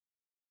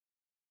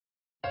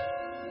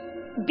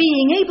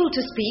Being able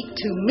to speak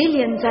to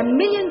millions and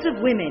millions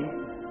of women.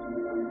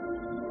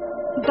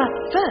 But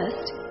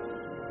first,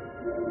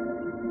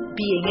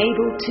 being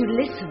able to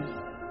listen.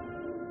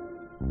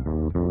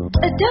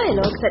 A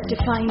dialogue that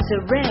defines a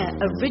rare,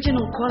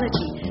 original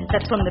quality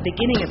that from the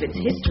beginning of its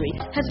history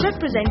has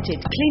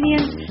represented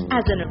clinians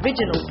as an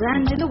original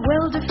brand in the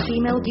world of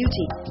female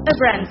beauty. A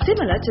brand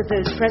similar to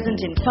those present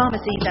in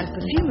pharmacies and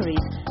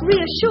perfumeries,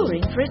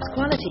 reassuring for its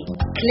quality.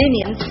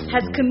 Clinians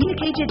has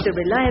communicated the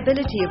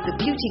reliability of the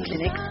beauty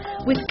clinics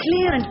with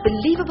clear and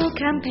believable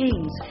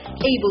campaigns,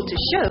 able to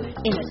show,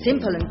 in a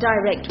simple and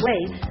direct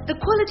way, the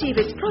quality of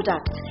its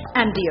products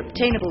and the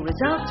obtainable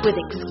results with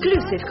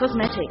exclusive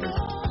cosmetics.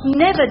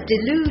 Never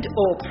delude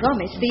or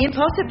promise the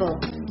impossible.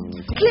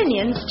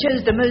 Clinians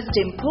chose the most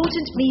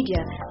important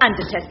media and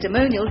a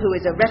testimonial who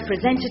is a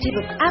representative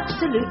of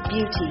absolute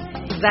beauty.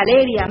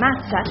 Valeria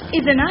Mazza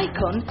is an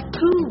icon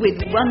who, with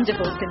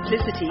wonderful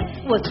simplicity,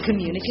 was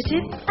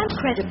communicative and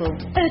credible.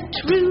 A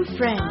true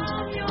friend.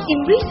 In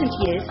recent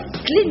years,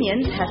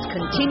 Clinians has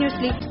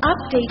continuously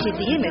updated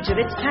the image of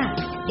its pack.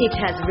 It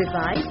has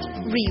revised,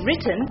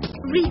 rewritten,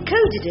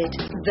 recoded it,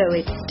 though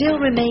it still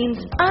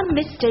remains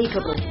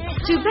unmistakable.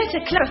 To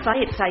better clarify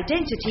its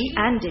identity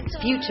and its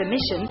future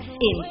mission,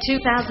 in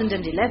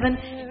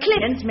 2011,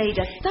 Clinians made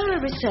a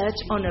thorough research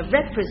on a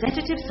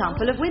representative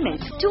sample of women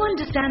to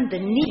understand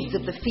the needs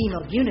of the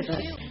female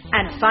universe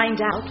and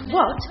find out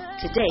what,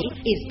 today,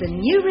 is the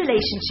new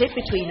relationship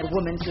between a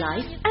woman's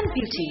life and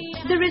beauty.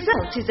 The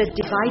result is a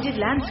divided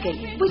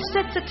landscape which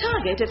sets a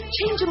target of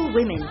changeable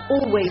women,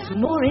 always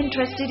more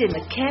interested in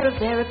the care of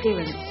their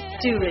appearance.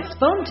 To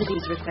respond to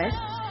these requests,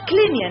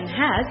 Clinian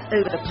has,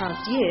 over the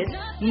past years,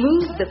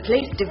 moved the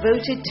place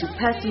devoted to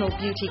personal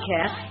beauty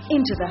care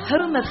into the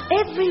home of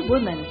every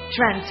woman,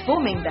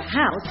 transforming the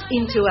house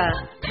into a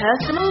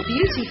personal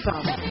beauty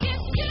farm.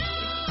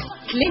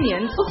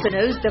 Clinian also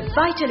knows the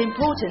vital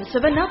importance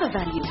of another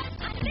value,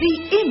 the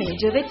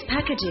image of its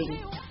packaging.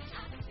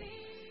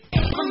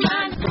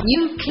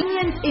 New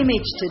Clinian's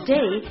image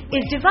today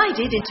is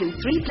divided into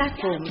 3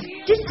 platforms,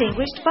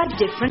 distinguished by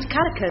different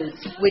color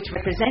codes, which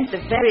represent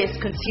the various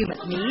consumer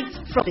needs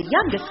from the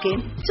younger skin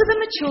to the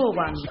mature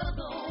one.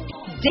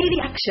 Daily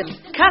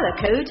action, color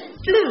code,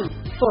 blue,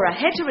 for a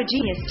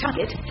heterogeneous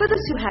target for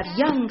those who have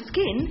young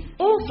skin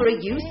or for a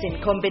use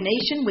in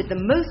combination with the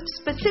most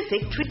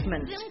specific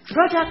treatments.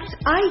 Products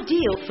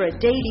ideal for a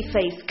daily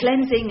face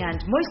cleansing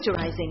and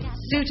moisturizing,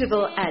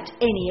 suitable at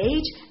any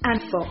age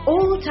and for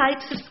all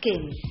types of skin.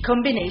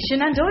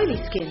 Combination and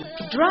oily skin,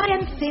 dry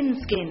and thin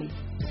skin,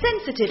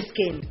 sensitive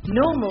skin,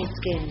 normal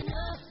skin.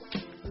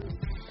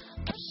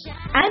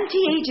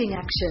 Anti-aging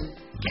action,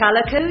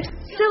 color code,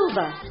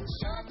 silver.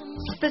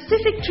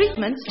 Specific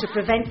treatments to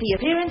prevent the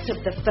appearance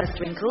of the first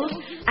wrinkles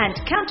and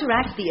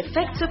counteract the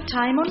effects of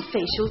time on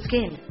facial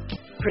skin.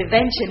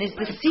 Prevention is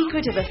the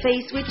secret of a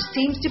face which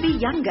seems to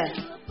be younger.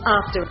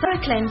 After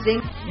thorough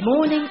cleansing,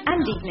 morning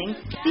and evening,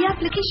 the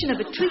application of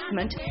a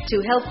treatment to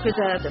help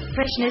preserve the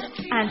freshness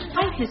and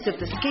brightness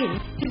of the skin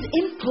is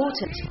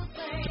important.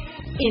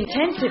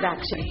 Intensive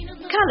action,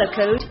 color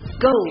code,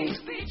 gold.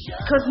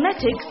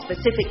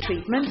 Cosmetic-specific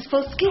treatments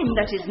for skin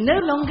that is no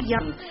longer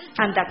young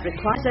and that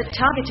requires a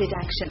targeted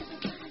action.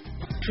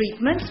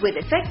 Treatments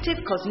with effective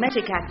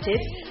cosmetic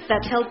actives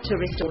that help to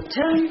restore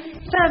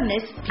tone,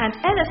 firmness and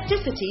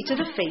elasticity to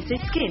the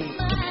face's skin.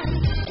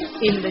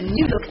 In the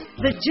new look,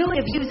 the joy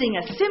of using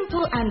a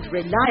simple and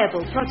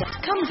reliable product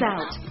comes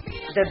out.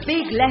 The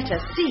big letter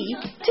C,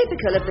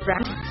 typical of the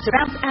brand,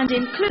 surrounds and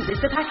encloses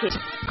the package,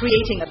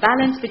 creating a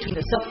balance between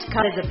the soft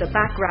colors of the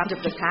background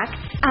of the pack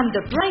and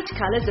the bright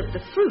colors of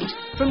the fruit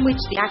from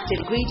which the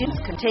active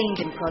ingredients contained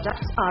in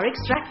products are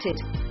extracted.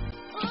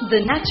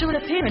 The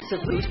natural appearance of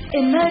fruit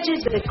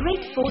emerges with a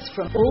great force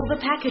from all the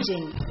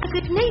packaging, as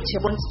if nature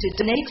wants to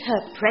donate her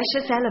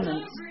precious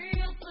elements.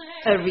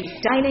 A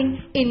restyling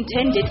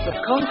intended for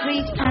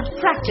concrete and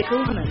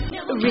practical women,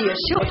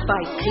 reassured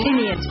by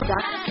Clinian's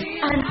products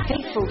and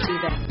faithful to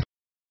them.